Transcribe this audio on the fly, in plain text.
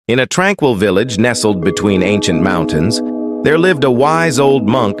In a tranquil village nestled between ancient mountains, there lived a wise old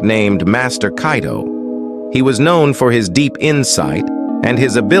monk named Master Kaito. He was known for his deep insight and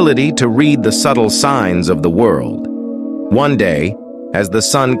his ability to read the subtle signs of the world. One day, as the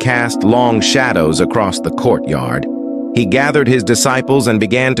sun cast long shadows across the courtyard, he gathered his disciples and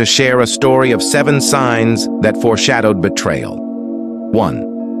began to share a story of 7 signs that foreshadowed betrayal.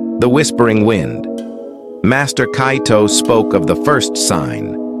 1. The Whispering Wind. Master Kaito spoke of the first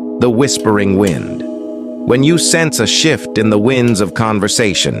sign, the whispering wind. When you sense a shift in the winds of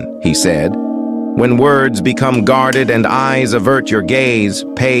conversation, he said, when words become guarded and eyes avert your gaze,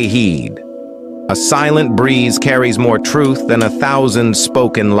 pay heed. A silent breeze carries more truth than 1,000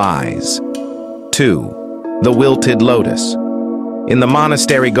 spoken lies. 2. The Wilted Lotus. In the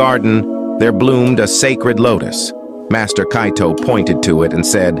monastery garden, there bloomed a sacred lotus. Master Kaito pointed to it and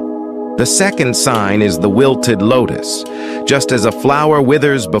said, the second sign is the wilted lotus. Just as a flower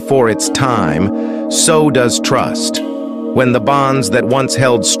withers before its time, so does trust. When the bonds that once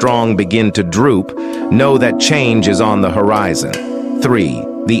held strong begin to droop, know that change is on the horizon. 3.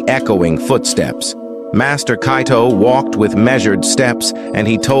 The Echoing Footsteps. Master Kaito walked with measured steps, and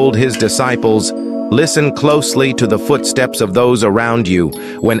he told his disciples, listen closely to the footsteps of those around you.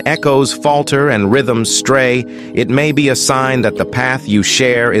 When echoes falter and rhythms stray, it may be a sign that the path you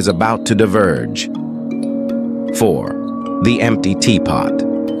share is about to diverge. 4. The Empty Teapot.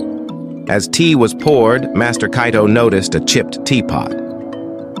 As tea was poured, Master Kaito noticed a chipped teapot.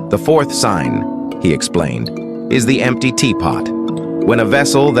 The fourth sign, he explained, is the empty teapot. When a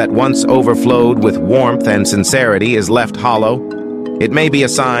vessel that once overflowed with warmth and sincerity is left hollow, it may be a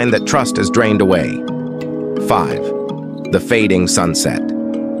sign that trust is drained away. 5. The Fading Sunset.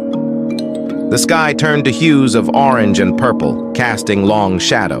 The sky turned to hues of orange and purple, casting long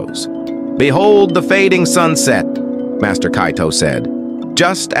shadows. Behold the fading sunset, Master Kaito said.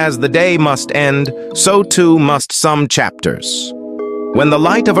 Just as the day must end, so too must some chapters. When the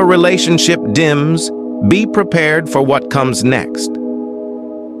light of a relationship dims, be prepared for what comes next.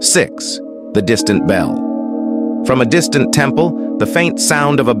 6. The Distant Bell. From a distant temple, the faint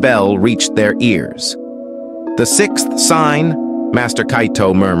sound of a bell reached their ears. The 6th sign, Master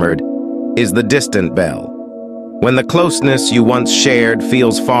Kaito murmured, is the distant bell. When the closeness you once shared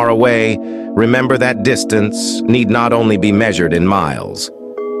feels far away, remember that distance need not only be measured in miles.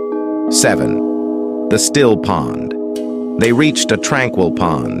 7. The Still Pond. They reached a tranquil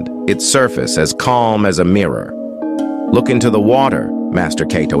pond, its surface as calm as a mirror. Look into the water, Master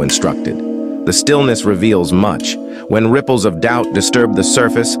Kaito instructed. The stillness reveals much. When ripples of doubt disturb the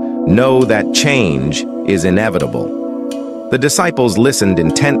surface, know that change is inevitable. The disciples listened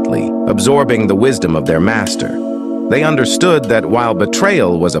intently, absorbing the wisdom of their master. They understood that while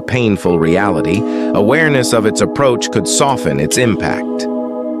betrayal was a painful reality, awareness of its approach could soften its impact.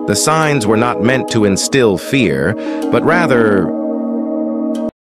 The signs were not meant to instill fear, but rather